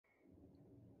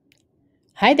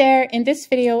Hi there! In this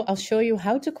video, I'll show you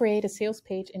how to create a sales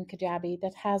page in Kajabi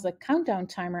that has a countdown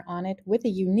timer on it with a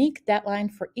unique deadline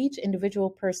for each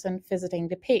individual person visiting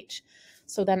the page.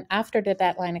 So then after the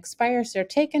deadline expires, they're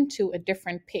taken to a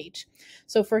different page.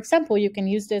 So for example, you can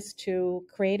use this to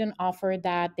create an offer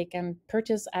that they can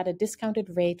purchase at a discounted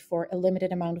rate for a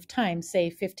limited amount of time, say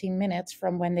 15 minutes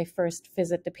from when they first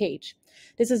visit the page.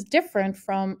 This is different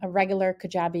from a regular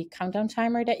Kajabi countdown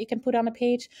timer that you can put on a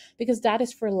page because that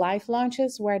is for live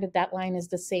launches where the deadline is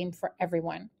the same for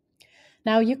everyone.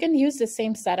 Now you can use the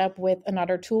same setup with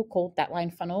another tool called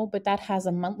Deadline Funnel, but that has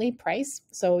a monthly price.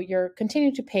 So you're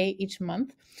continuing to pay each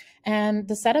month. And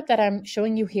the setup that I'm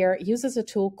showing you here uses a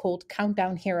tool called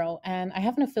Countdown Hero. And I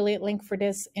have an affiliate link for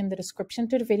this in the description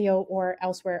to the video or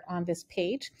elsewhere on this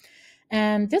page.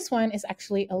 And this one is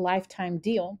actually a lifetime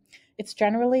deal. It's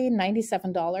generally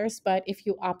 $97, but if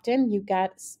you opt in, you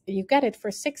get it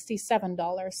for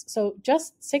 $67. So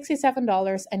just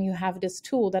 $67, and you have this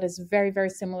tool that is very, very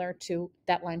similar to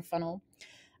Deadline Funnel.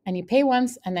 And you pay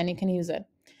once, and then you can use it.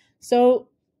 So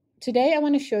today I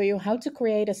want to show you how to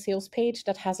create a sales page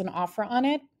that has an offer on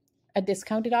it, a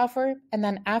discounted offer, and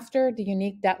then after the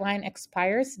unique deadline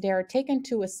expires, they are taken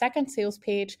to a second sales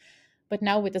page, but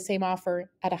now with the same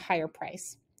offer at a higher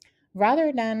price.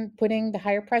 Rather than putting the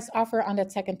higher price offer on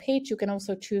that second page, you can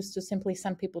also choose to simply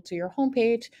send people to your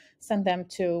homepage, send them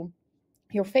to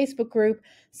your Facebook group,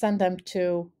 send them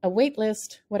to a wait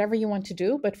list, whatever you want to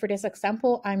do. But for this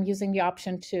example, I'm using the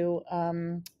option to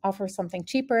offer something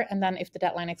cheaper. And then if the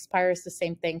deadline expires, the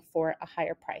same thing for a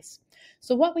higher price.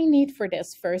 So what we need for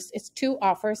this first is two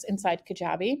offers inside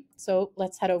Kajabi. So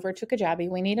let's head over to Kajabi.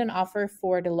 We need an offer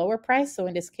for the lower price. So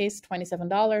in this case,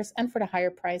 $27, and for the higher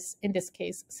price, in this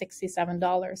case,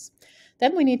 $67.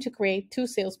 Then we need to create two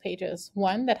sales pages,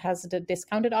 one that has the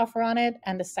discounted offer on it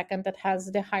and the second that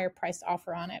has the higher priced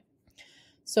offer on it.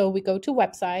 So we go to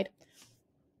website.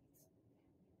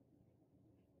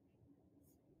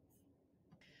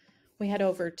 We head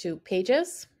over to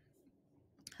pages,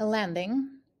 a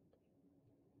landing,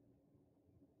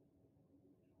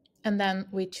 and then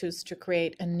we choose to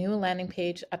create a new landing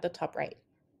page at the top right.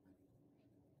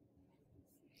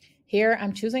 Here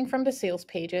I'm choosing from the sales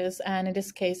pages, and in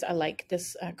this case I like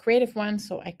this creative one,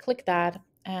 so I click that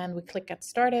and we click Get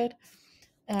Started,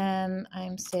 and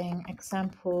I'm saying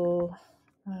example,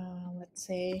 let's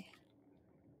say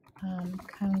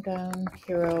Countdown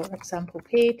Hero example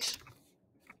page.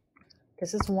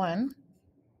 This is one.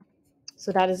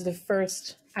 So that is the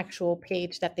first actual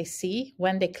page that they see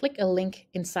when they click a link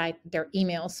inside their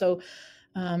email. So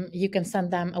you can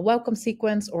send them a welcome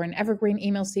sequence or an evergreen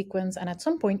email sequence. And at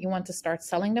some point you want to start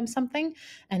selling them something,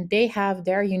 and they have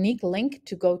their unique link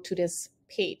to go to this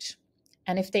page.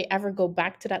 And if they ever go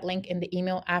back to that link in the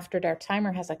email after their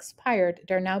timer has expired,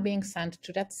 they're now being sent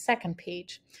to that second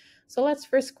page. So let's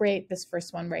first create this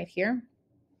first one right here.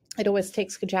 It always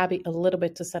takes Kajabi a little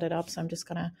bit to set it up, so I'm just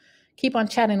gonna keep on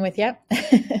chatting with you.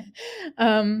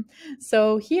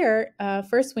 So here,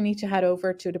 first we need to head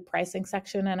over to the pricing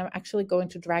section, and I'm actually going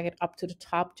to drag it up to the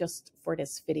top just for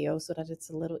this video so that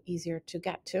it's a little easier to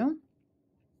get to.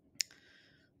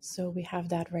 So we have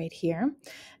that right here.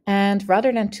 And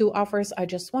rather than two offers, I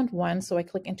just want one. So I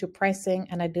click into pricing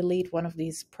and I delete one of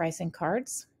these pricing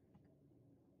cards.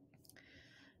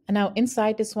 And now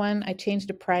inside this one, I changed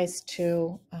the price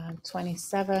to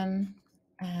 27,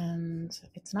 and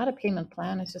it's not a payment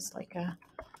plan. It's just like a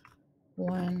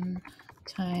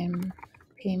one-time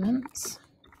payment.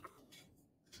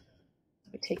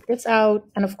 We take this out,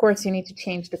 and of course you need to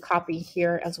change the copy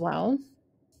here as well.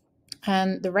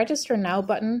 And the Register Now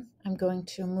button, I'm going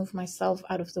to move myself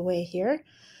out of the way here.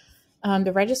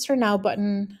 The Register Now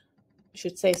button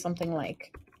should say something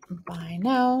like Buy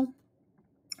Now.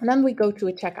 And then we go to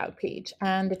a checkout page,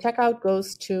 and the checkout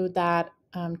goes to that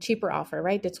cheaper offer,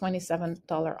 right? The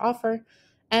 $27 offer,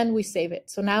 and we save it.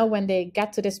 So now when they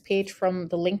get to this page from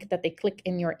the link that they click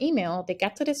in your email, they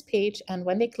get to this page, and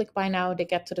when they click Buy Now, they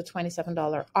get to the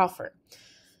 $27 offer.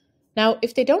 Now,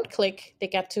 if they don't click, they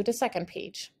get to the second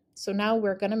page. So now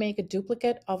we're going to make a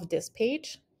duplicate of this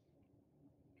page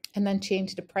and then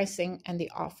change the pricing and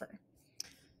the offer.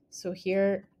 So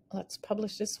here, let's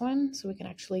publish this one so we can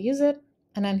actually use it.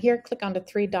 And then here, click on the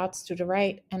three dots to the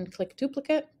right and click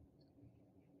duplicate.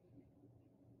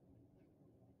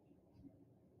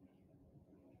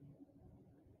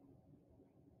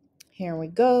 Here we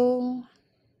go.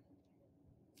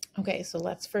 Okay, so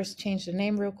let's first change the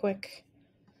name real quick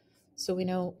so we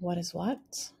know what is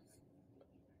what.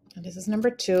 And this is number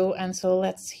 2. And so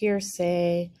let's here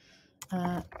say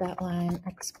deadline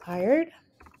expired.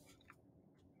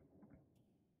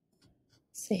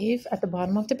 Save at the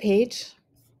bottom of the page.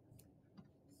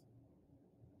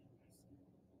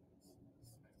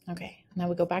 Okay, now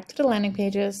we go back to the landing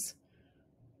pages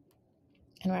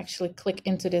and we actually click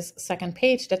into this second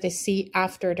page that they see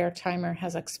after their timer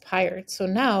has expired. So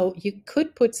now you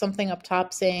could put something up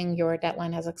top saying your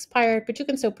deadline has expired, but you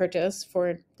can still purchase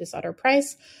for this other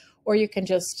price, or you can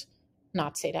just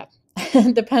not say that.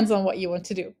 Depends on what you want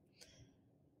to do.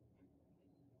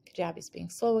 Kajabi's being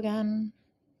slow again.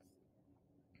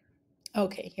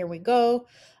 Okay, here we go.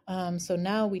 So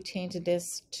now we change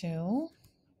this to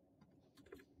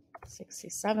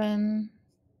 67.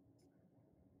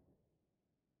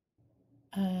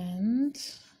 And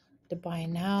the buy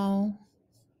now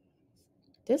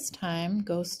this time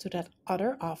goes to that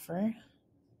other offer,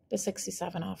 the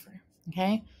 67 offer.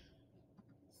 Okay.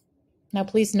 Now,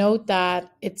 please note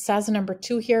that it says number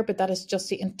 2 here, but that is just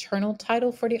the internal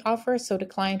title for the offer. So the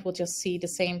client will just see the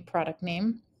same product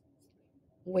name,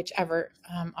 whichever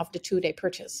of the 2 they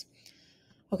purchase.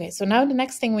 Okay, so now the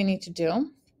next thing we need to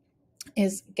do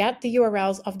is get the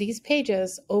URLs of these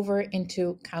pages over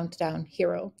into Countdown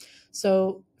Hero.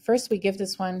 So first we give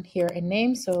this one here a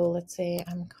name. So let's say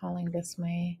I'm calling this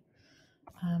my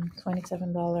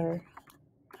 $27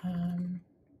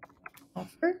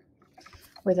 offer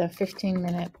with a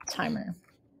 15-minute timer.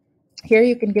 Here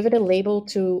you can give it a label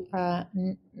to,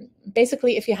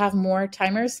 basically if you have more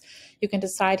timers, you can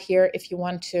decide here if you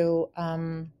want to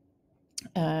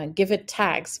give it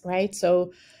tags, right?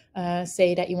 So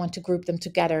say that you want to group them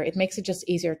together. It makes it just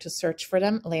easier to search for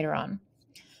them later on.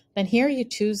 Then here you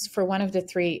choose for one of the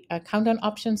 3 countdown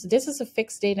options. This is a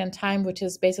fixed date and time, which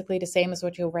is basically the same as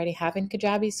what you already have in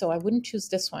Kajabi. So I wouldn't choose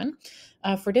this one.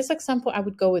 For this example, I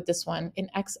would go with this one in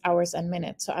X hours and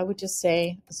minutes. So I would just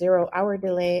say 0 hour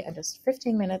delay and just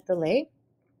 15-minute delay.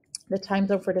 The time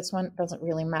zone for this one doesn't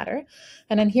really matter.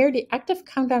 And then here, the active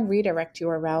countdown redirect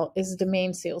URL is the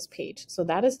main sales page. So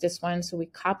that is this one. So we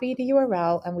copy the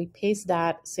URL and we paste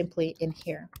that simply in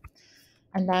here.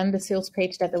 And then the sales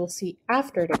page that they will see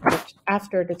after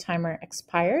the timer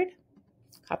expired,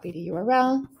 copy the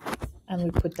URL, and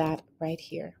we put that right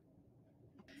here.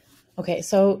 Okay,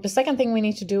 so the second thing we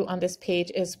need to do on this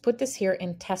page is put this here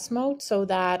in test mode so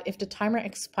that if the timer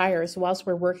expires whilst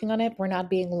we're working on it, we're not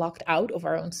being locked out of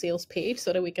our own sales page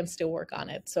so that we can still work on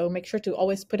it. So make sure to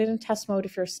always put it in test mode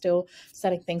if you're still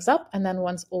setting things up. And then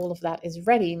once all of that is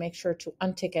ready, make sure to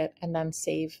untick it and then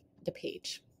save the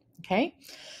page. Okay,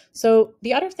 so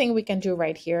the other thing we can do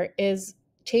right here is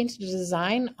change the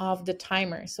design of the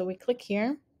timer. So we click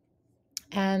here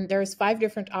and there's 5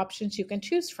 different options you can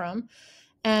choose from.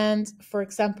 And for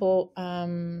example,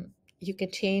 you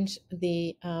can change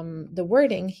the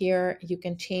wording here. You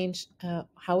can change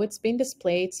how it's being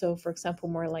displayed. So for example,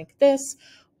 more like this,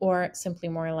 or simply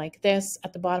more like this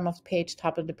at the bottom of the page,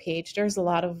 top of the page. There's a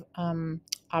lot of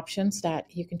options that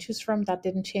you can choose from. That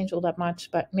didn't change all that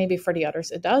much, but maybe for the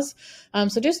others it does.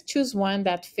 So just choose one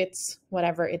that fits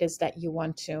whatever it is that you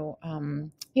want to,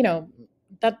 you know,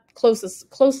 that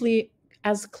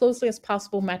as closely as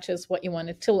possible matches what you want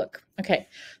it to look. Okay,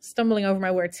 stumbling over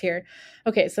my words here.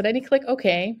 Okay, so then you click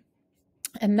OK.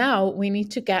 And now we need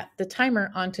to get the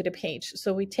timer onto the page.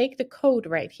 So we take the code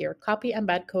right here, copy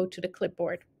embed code to the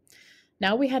clipboard.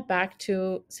 Now we head back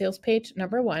to sales page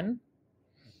number 1.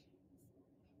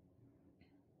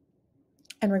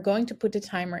 And we're going to put the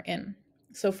timer in.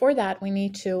 So for that, we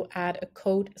need to add a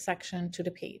code section to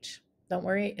the page. Don't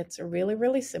worry, it's really,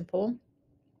 really simple.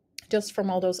 Just from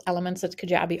all those elements that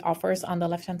Kajabi offers on the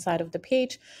left-hand side of the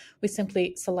page, we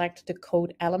simply select the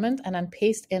code element and then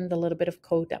paste in the little bit of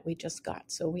code that we just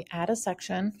got. So we add a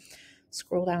section,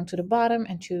 scroll down to the bottom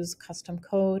and choose custom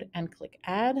code and click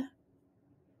add.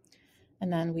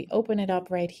 And then we open it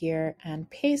up right here and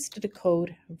paste the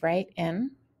code right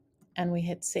in and we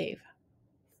hit save.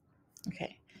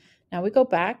 Okay, now we go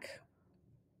back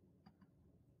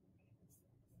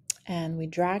and we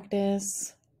drag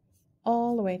this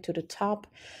all the way to the top.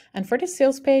 And for the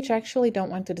sales page, I actually don't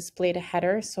want to display the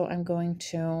header, so I'm going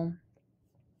to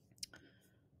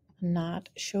not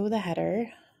show the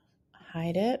header,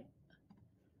 hide it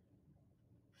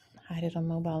on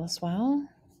mobile as well,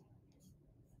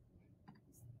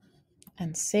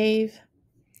 and save.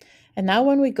 And now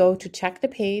when we go to check the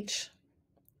page,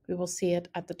 we will see it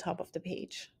at the top of the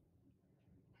page.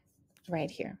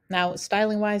 Right here. Now,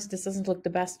 styling wise, this doesn't look the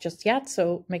best just yet,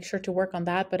 so make sure to work on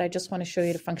that, but I just want to show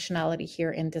you the functionality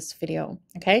here in this video.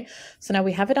 Okay, so now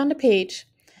we have it on the page,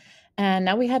 and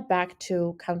now we head back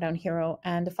to Countdown Hero,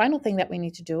 and the final thing that we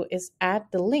need to do is add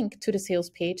the link to the sales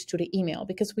page to the email,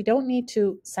 because we don't need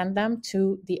to send them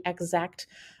to the exact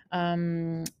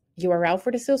URL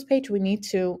for the sales page. We need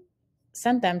to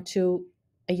send them to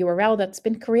a URL that's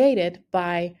been created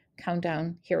by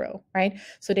countdown hero, right?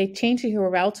 So they change the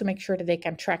URL to make sure that they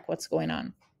can track what's going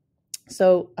on.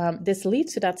 So this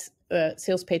leads to that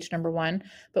sales page number 1,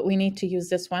 but we need to use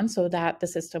this one so that the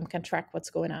system can track what's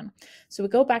going on. So we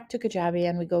go back to Kajabi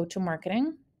and we go to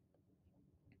marketing.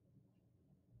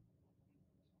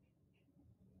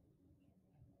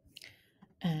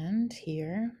 And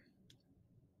here,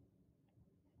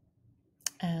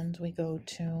 and we go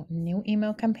to new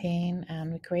email campaign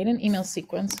and we create an email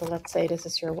sequence. So let's say this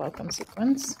is your welcome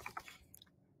sequence.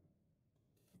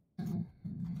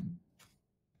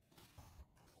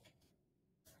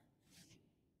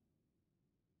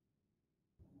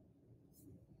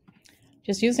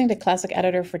 Just using the classic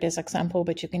editor for this example,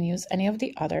 but you can use any of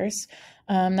the others.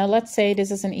 Now let's say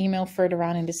this is an email further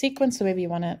on in the sequence. So maybe you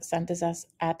want to send this as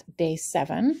at day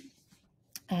 7.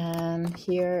 And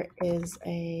here is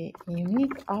a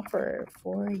unique offer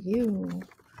for you.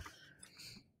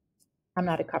 I'm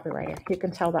not a copywriter, you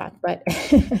can tell that, but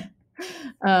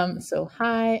so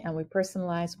hi, and we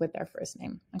personalize with our first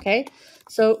name. Okay,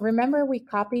 so remember we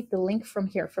copied the link from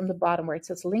here, from the bottom where it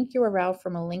says link URL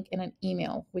from a link in an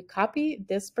email. We copy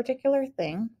this particular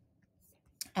thing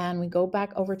and we go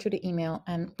back over to the email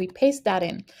and we paste that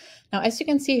in. Now, as you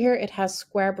can see here, it has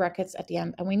square brackets at the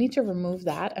end, and we need to remove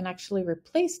that and actually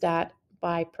replace that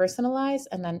by personalize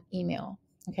and then email.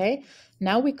 Okay,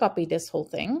 now we copy this whole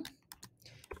thing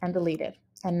and delete it.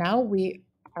 And now we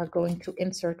are going to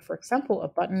insert, for example, a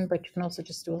button, but you can also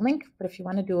just do a link. But if you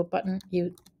want to do a button,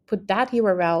 you put that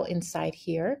URL inside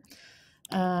here.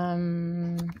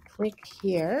 Click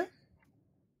here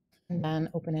and then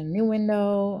open a new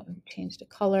window, change the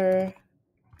color.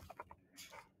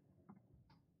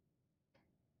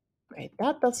 Great,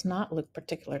 that does not look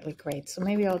particularly great. So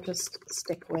maybe I'll just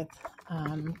stick with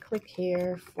click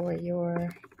here for your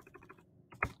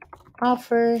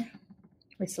offer.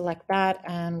 We select that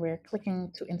and we're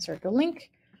clicking to insert the link,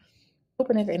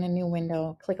 open it in a new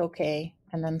window, click OK,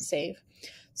 and then save.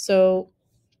 So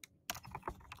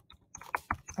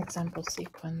example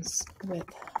sequence with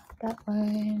that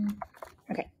line.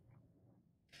 Okay.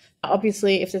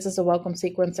 Obviously, if this is a welcome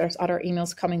sequence, there's other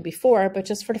emails coming before, but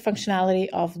just for the functionality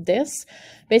of this,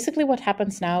 basically what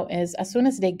happens now is as soon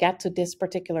as they get to this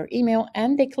particular email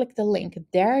and they click the link,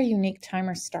 their unique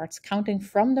timer starts counting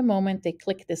from the moment they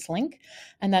click this link.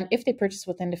 And then if they purchase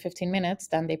within the 15 minutes,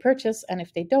 then they purchase. And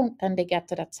if they don't, then they get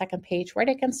to that second page where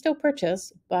they can still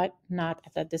purchase, but not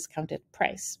at that discounted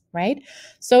price, right?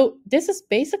 So this is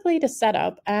basically the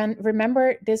setup. And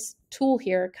remember, this tool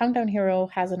here, Countdown Hero,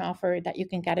 has an offer that you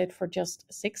can get it for just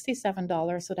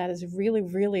 $67. So that is really,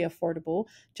 really affordable,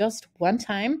 just one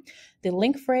time. The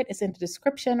link for it is in the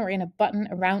description or in a button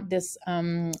around this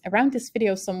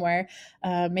video somewhere.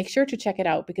 Make sure to check it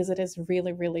out because it is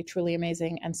really, really, truly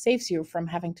amazing and saves you from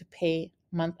having to pay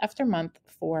month after month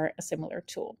for a similar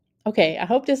tool. Okay, I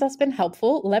hope this has been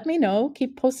helpful. Let me know,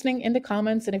 keep posting in the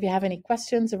comments, and if you have any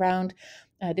questions around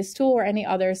this tool or any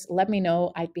others, let me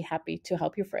know. I'd be happy to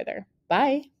help you further.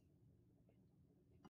 Bye.